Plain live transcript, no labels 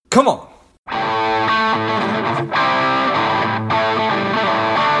Come on.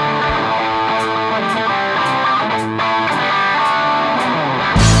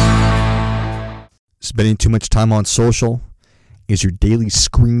 Spending too much time on social? Is your daily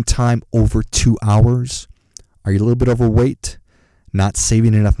screen time over 2 hours? Are you a little bit overweight? Not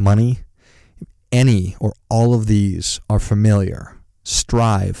saving enough money? If any or all of these are familiar,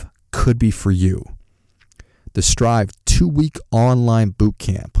 Strive could be for you. The Strive 2-week online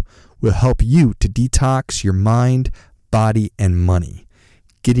bootcamp will help you to detox your mind, body, and money,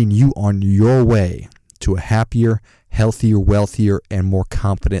 getting you on your way to a happier, healthier, wealthier, and more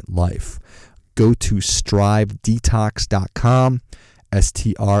confident life. Go to strivedetox.com,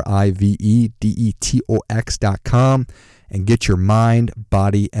 strivedetox.com, and get your mind,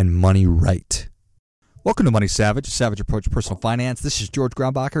 body, and money right. Welcome to Money Savage, a savage approach to personal finance. This is George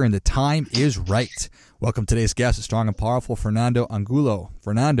Grombacher, and the time is right. Welcome to today's guest, a strong and powerful Fernando Angulo.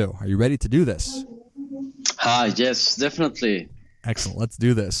 Fernando, are you ready to do this? Hi, yes, definitely. Excellent. Let's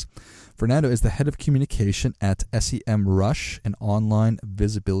do this. Fernando is the head of communication at SEMrush, an online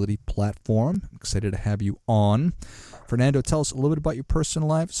visibility platform. I'm excited to have you on. Fernando, tell us a little bit about your personal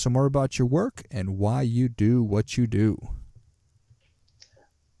life, some more about your work, and why you do what you do.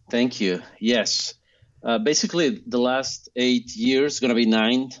 Thank you. Yes. Basically, the last 8 years, going to be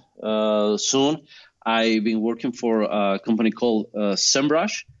 9 soon, I've been working for a company called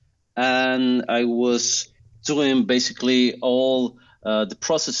SEMrush, and I was doing basically all the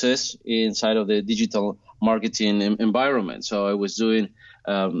processes inside of the digital marketing environment. So I was doing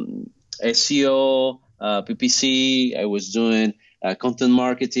SEO, PPC, I was doing content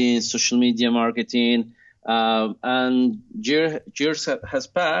marketing, social media marketing, and years has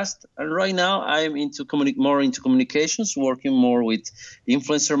passed. And right now I'm more into communications, working more with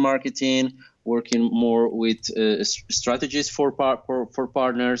influencer marketing, working more with strategies for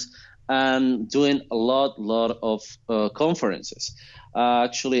partners, and doing a lot of conferences.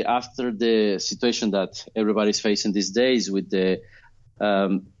 Actually, after the situation that everybody's facing these days with the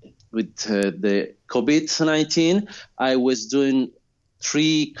COVID-19, I was doing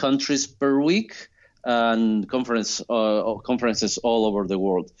 3 countries per week and conferences all over the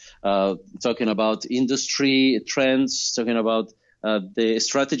world, talking about industry trends, talking about the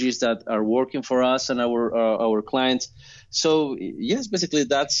strategies that are working for us and our clients. So yes, basically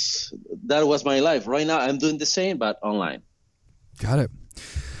that was my life. Right now I'm doing the same, but online. Got it.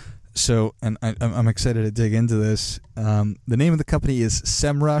 So, and I'm excited to dig into this. The name of the company is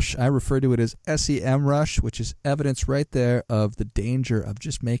SEMrush. I refer to it as SEMrush, which is evidence right there of the danger of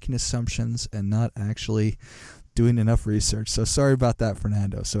just making assumptions and not actually doing enough research. So sorry about that,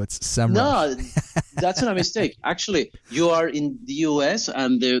 Fernando. So it's SEMrush. No, that's not a mistake. Actually, you are in the U.S.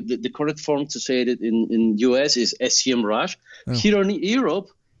 and the correct form to say it in U.S. is SEMrush. Oh. Here in Europe,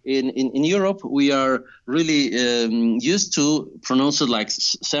 in Europe, we are really used to pronounce it like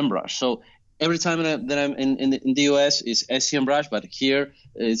SEMrush. So every time that I'm in the U.S. is SEMrush, but here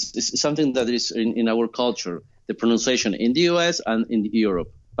it's something that is in our culture, the pronunciation in the U.S. and in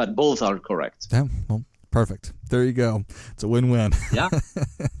Europe. But both are correct. Yeah, well, perfect. There you go. It's a win-win. Yeah.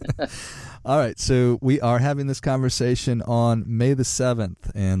 All right. So we are having this conversation on May the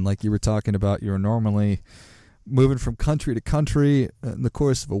 7th. And like you were talking about, you're normally moving from country to country in the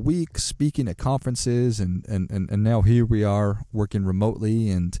course of a week, speaking at conferences, and now here we are working remotely,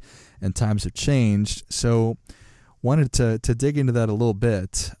 and times have changed. So wanted to dig into that a little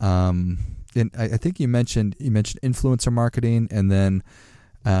bit. And I think you mentioned influencer marketing, and then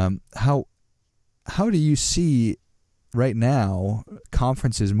how do you see right now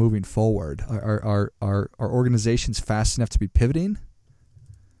conferences moving forward? Are organizations fast enough to be pivoting?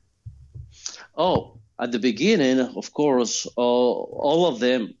 Oh, at the beginning, of course, all of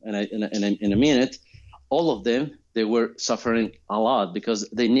them, and in a minute, all of them, they were suffering a lot because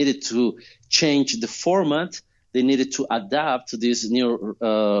they needed to change the format. They needed to adapt to this new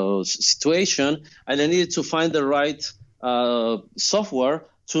situation, and they needed to find the right software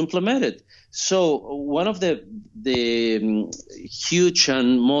to implement it. So one of the huge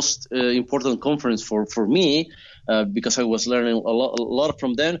and most important conference for me, because I was learning a lot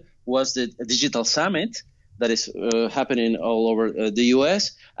from them, was the Digital Summit that is happening all over the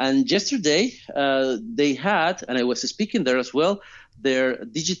U.S. And yesterday they had, and I was speaking there as well, their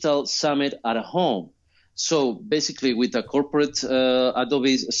Digital Summit at home. So basically with a corporate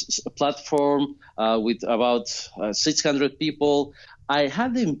Adobe platform with about 600 people, I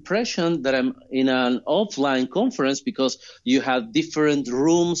had the impression that I'm in an offline conference because you have different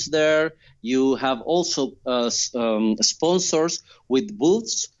rooms there. You have also sponsors with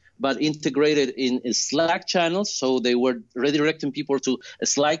booths but integrated in Slack channels. So they were redirecting people to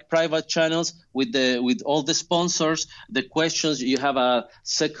Slack private channels with all the sponsors, the questions. You have a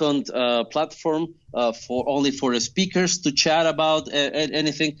second platform for the speakers to chat about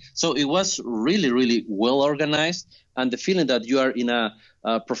anything. So it was really, really well organized, and the feeling that you are in a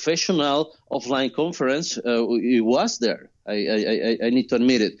professional offline conference, it was there. I need to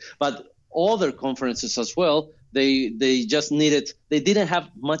admit it. But other conferences as well, they didn't have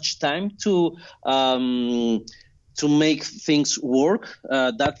much time to make things work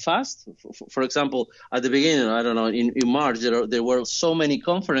that fast. For example, at the beginning, I don't know, in March, there were so many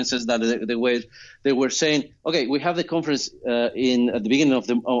conferences that they were saying, okay, we have the conference at the beginning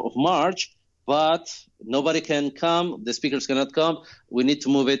of March, but nobody can come, the speakers cannot come. We need to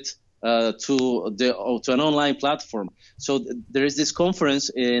move it to an online platform. So there is this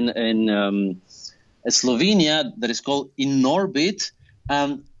conference in Slovenia that is called InOrbit,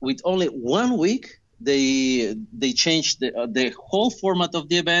 and with only 1 week, they changed the whole format of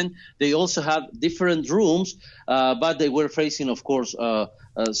the event. They also had different rooms, but they were facing, of course,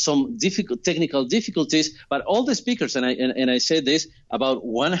 some technical difficulties. But all the speakers, and I said this, about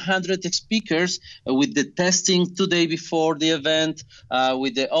 100 speakers with the testing 2 days before the event,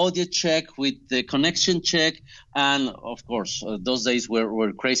 with the audio check, with the connection check, and of course, those days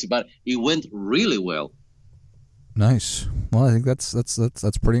were crazy, but it went really well. Nice. Well, I think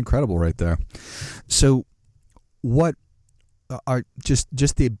that's pretty incredible right there. So, what are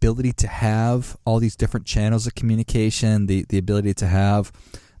just the ability to have all these different channels of communication, the ability to have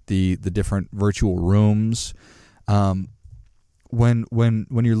the different virtual rooms. When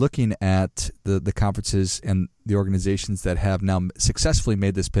you're looking at the conferences and the organizations that have now successfully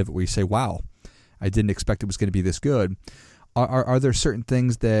made this pivot, where you say, "Wow, I didn't expect it was going to be this good." Are there certain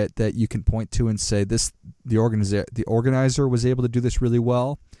things that you can point to and say the organizer was able to do this really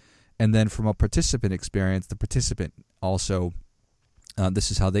well, and then from a participant experience, the participant also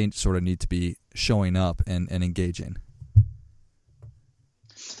this is how they sort of need to be showing up and engaging?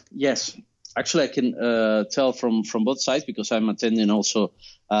 Yes, actually, I can tell from both sides, because I'm attending also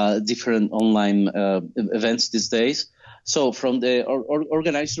different online events these days. So from the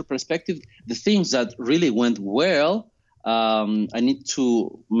organizer perspective, the things that really went well. I need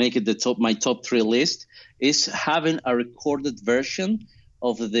to make it my top 3 list is having a recorded version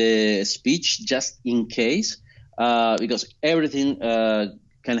of the speech just in case, because everything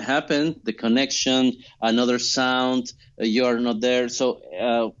can happen, the connection, another sound, you are not there.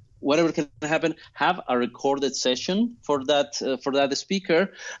 So whatever can happen, have a recorded session for that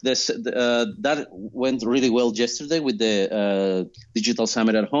speaker. That went really well yesterday with the Digital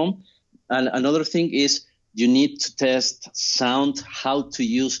Summit at Home. And another thing is, you need to test sound, how to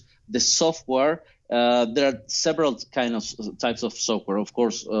use the software. There are several types of software. Of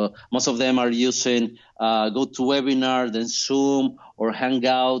course, most of them are using GoToWebinar, then Zoom or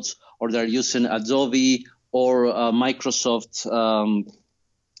Hangouts, or they're using Adobe or Microsoft.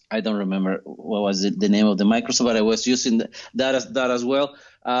 I don't remember what was the name of the Microsoft, but I was using that as well.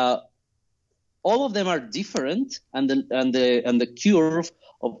 All of them are different, and the curve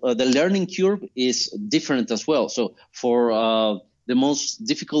of the learning curve is different as well. So for the most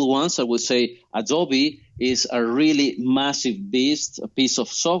difficult ones, I would say Adobe is a really massive piece of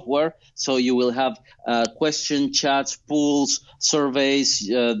software. So you will have question chats, polls, surveys,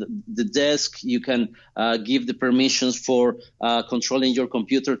 the desk. You can give the permissions for controlling your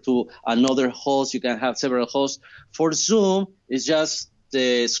computer to another host. You can have several hosts. For Zoom, it's just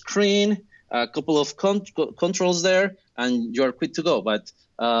the screen, a couple of controls there, and you're good to go. But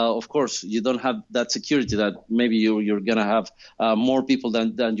of course, you don't have that security that maybe you're gonna have more people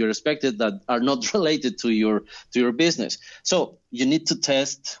than you expected that are not related to your business. So you need to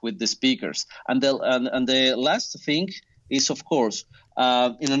test with the speakers. And the last thing is, of course,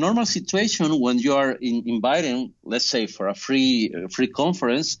 in a normal situation, when you are inviting, let's say for a free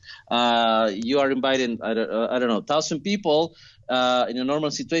conference, you are inviting I don't know 1,000 people. In a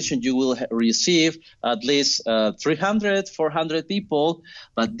normal situation, you will receive at least 300, 400 people.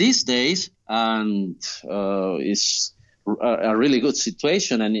 But these days, and it's a really good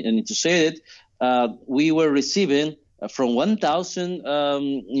situation, and I need to say it, we were receiving from 1,000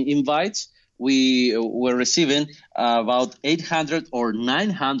 invites, we were receiving about 800 or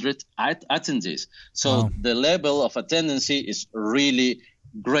 900 attendees. So wow. The level of attendance is really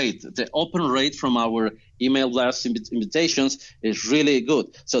great. The open rate from our email blast invitations is really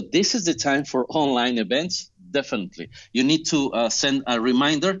good. So this is the time for online events. Definitely. You need to send a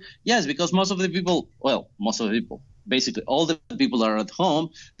reminder. Yes, because most of the people, basically all the people are at home.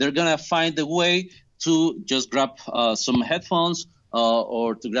 They're going to find a way to just grab some headphones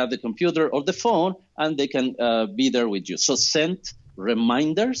or to grab the computer or the phone, and they can be there with you. So send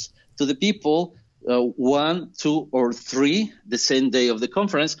reminders to the people, 1, 2, or 3 the same day of the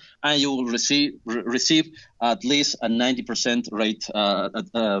conference, and you will receive at least a 90% rate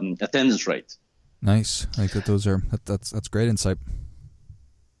attendance rate. Nice. I think that's great insight.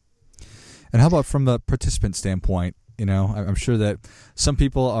 And how about from the participant standpoint? I'm sure that some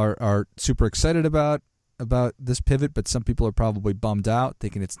people are super excited about this pivot, but some people are probably bummed out,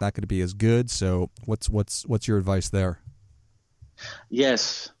 thinking it's not going to be as good. So what's your advice there?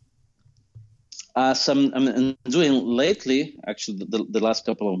 Yes. As I'm doing lately, actually the last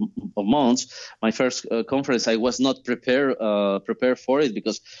couple of months, my first conference, I was not prepared for it,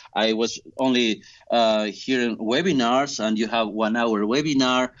 because I was only hearing webinars, and you have 1 hour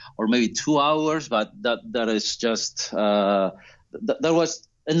webinar or maybe 2 hours, but that is just that was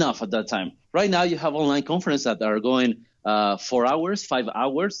enough at that time. Right now you have online conferences that are going 4 hours, 5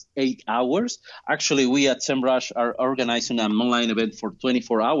 hours, 8 hours. Actually, we at SEMrush are organizing an online event for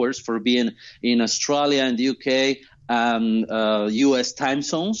 24 hours for being in Australia and the UK and US time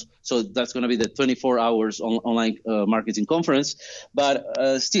zones. So that's going to be the 24 hours online marketing conference. But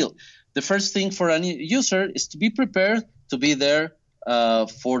still, the first thing for any user is to be prepared to be there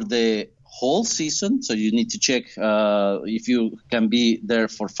for the whole season. So you need to check if you can be there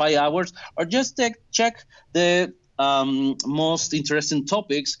for 5 hours, or just check the most interesting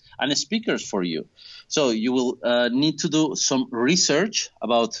topics and speakers for you. So you will need to do some research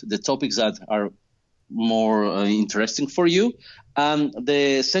about the topics that are more interesting for you. And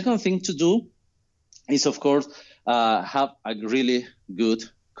the second thing to do is, of course, have a really good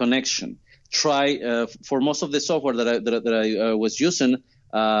connection. Try for most of the software that I was using,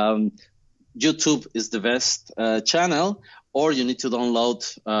 YouTube is the best channel, or you need to download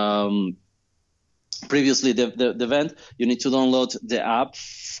previously the event, you need to download the app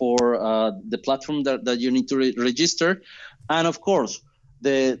for the platform that you need to register. And of course,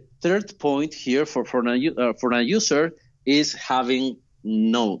 the third point here for a user is having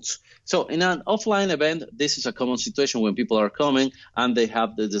notes. So in an offline event, this is a common situation when people are coming and they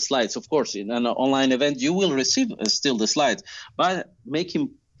have the slides. Of course, in an online event, you will receive still the slides, but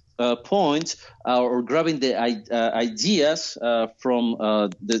making points or grabbing the ideas from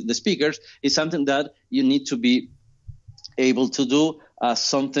the speakers is something that you need to be able to do as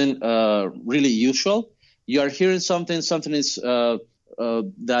something really usual. You are hearing something is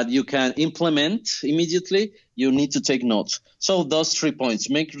that you can implement immediately. You need to take notes. So those 3 points: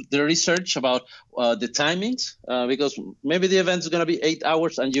 make the research about the timings, because maybe the event is going to be 8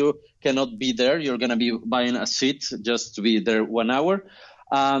 hours and you cannot be there. You're going to be buying a seat just to be there 1 hour.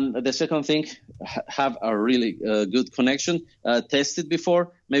 The second thing, have a really good connection. Test it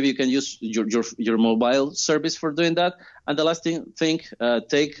before. Maybe you can use your mobile service for doing that. And the last thing,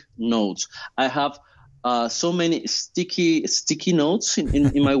 take notes. I have so many sticky notes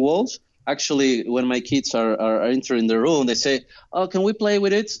in my walls. Actually, when my kids are entering the room, they say, "Oh, can we play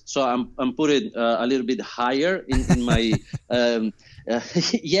with it?" So I'm putting a little bit higher in my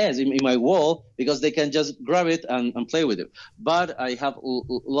yes, in my wall, because they can just grab it and play with it. But I have a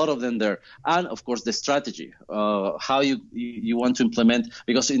lot of them there. And of course, the strategy, how you want to implement,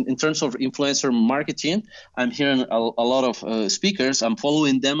 because in terms of influencer marketing, I'm hearing a lot of speakers. I'm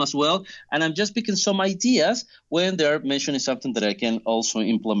following them as well. And I'm just picking some ideas when they're mentioning something that I can also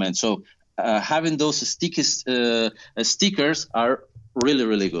implement. So having those stickers are really,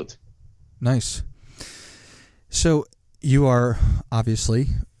 really good. Nice. So you are obviously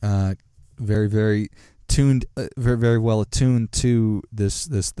very, very tuned, very, very well attuned to this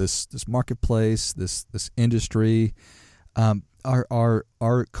marketplace, this industry.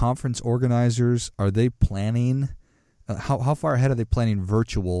 Are conference organizers, are they planning? How far ahead are they planning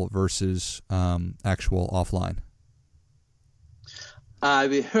virtual versus actual offline?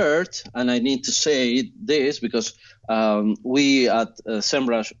 I've heard, and I need to say this because we at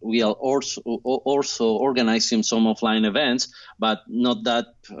SEMrush, we are also organizing some offline events, but not that.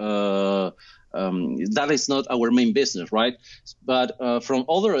 That is not our main business, right? But from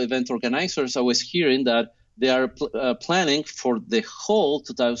other event organizers, I was hearing that they are planning for the whole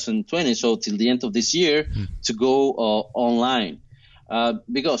 2020, so till the end of this year, to go online,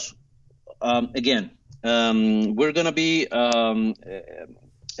 because again. We're going to be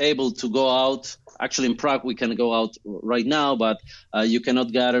able to go out. Actually, in Prague, we can go out right now, but you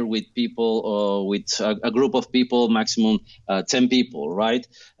cannot gather with people or with a group of people, maximum 10 people, right?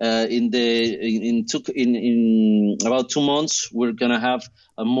 In about 2 months, we're going to have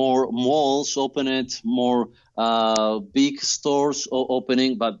more malls opened, more big stores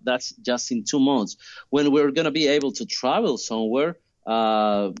opening, but that's just in 2 months. When we're going to be able to travel somewhere,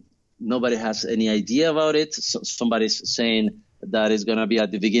 Nobody has any idea about it. So somebody's saying that it's going to be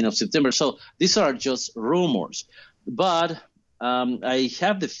at the beginning of September. So these are just rumors. But I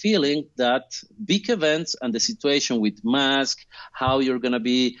have the feeling that big events and the situation with masks, how you're going to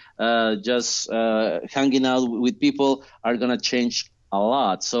be just hanging out with people are going to change a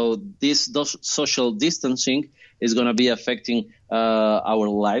lot. So those social distancing is going to be affecting our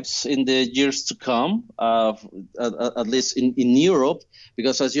lives in the years to come, at least in Europe,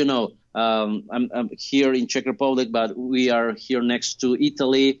 because as you know, I'm here in Czech Republic, but we are here next to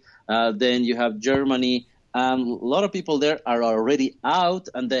Italy. Then you have Germany. A lot of people there are already out,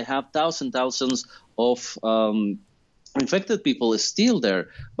 and they have thousands of infected people still there,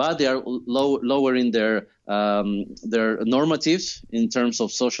 but they are lowering their normatives in terms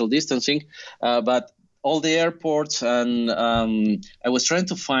of social distancing. But all the airports, and I was trying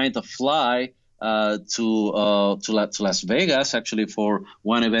to find a fly to Las Vegas actually for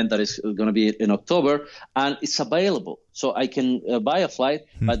one event that is going to be in October, and it's available, so I can buy a flight.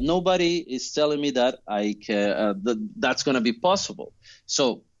 But nobody is telling me that that's going to be possible.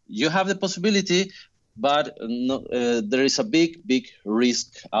 So you have the possibility, but there is a big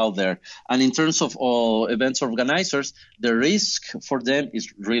risk out there. And in terms of events organizers, the risk for them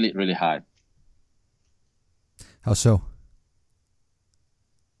is really high. How so?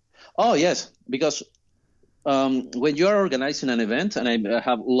 Oh yes, because when you are organizing an event, and I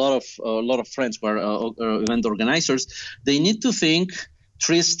have a lot of friends who are event organizers, they need to think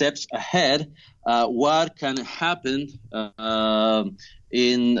 3 steps ahead. What can happen during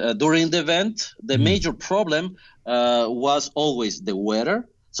the event? The major problem was always the weather.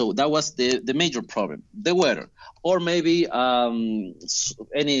 So that was the major problem, the weather, or maybe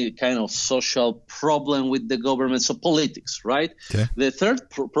any kind of social problem with the government, so politics, right? Okay. The third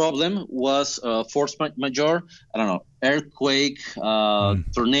problem was force majeure, I don't know, earthquake,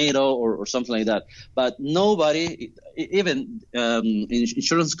 tornado, or something like that. But nobody, even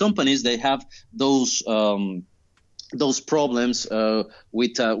insurance companies, they have those problems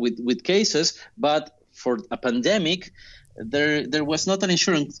with cases. But for a pandemic, there was not an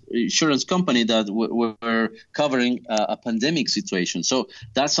insurance company that were covering a pandemic situation. So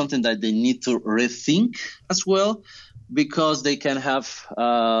that's something that they need to rethink as well, because they can have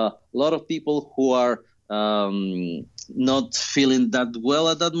a lot of people who are not feeling that well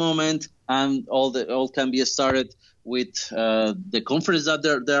at that moment, and all can be started with the conference that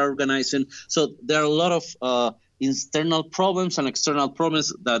they're organizing. So there are a lot of internal problems and external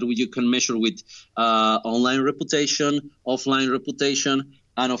problems that you can measure with online reputation, offline reputation,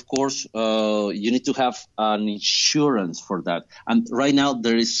 and of course, you need to have an insurance for that. And right now,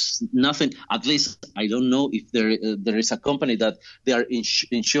 there is nothing. At least I don't know if there is a company that they are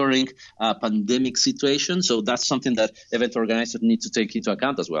insuring a pandemic situation. So that's something that event organizers need to take into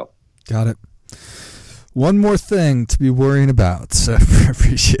account as well. Got it. One more thing to be worrying about. So I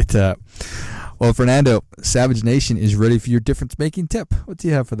appreciate that. Well, Fernando, Savage Nation is ready for your difference-making tip. What do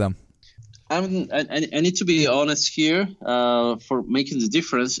you have for them? I need to be honest here. For making the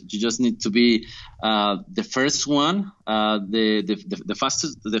difference, you just need to be the first one,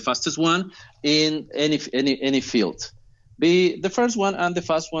 the fastest one in any field. Be the first one and the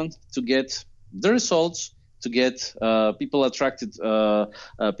fast one to get the results, to get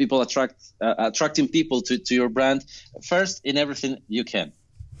attracting people to your brand first in everything you can.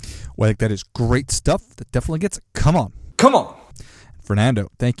 Well, I think that is great stuff. That definitely gets it. Come on. Fernando,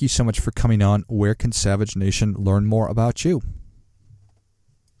 thank you so much for coming on. Where can Savage Nation learn more about you?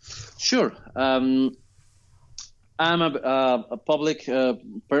 Sure. I'm a public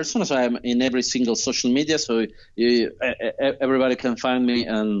person, so I'm in every single social media. So everybody can find me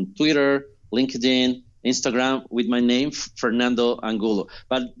on Twitter, LinkedIn, Instagram with my name, Fernando Angulo.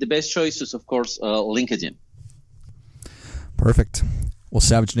 But the best choice is, of course, LinkedIn. Perfect. Well,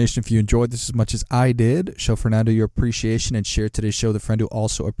 Savage Nation, if you enjoyed this as much as I did, show Fernando your appreciation and share today's show with a friend who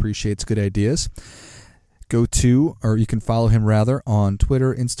also appreciates good ideas. You can follow him rather on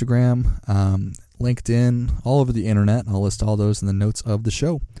Twitter, Instagram, LinkedIn, all over the internet. I'll list all those in the notes of the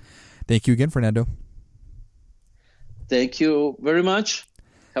show. Thank you again, Fernando. Thank you very much.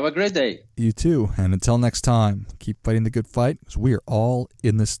 Have a great day. You too. And until next time, keep fighting the good fight, because we are all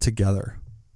in this together.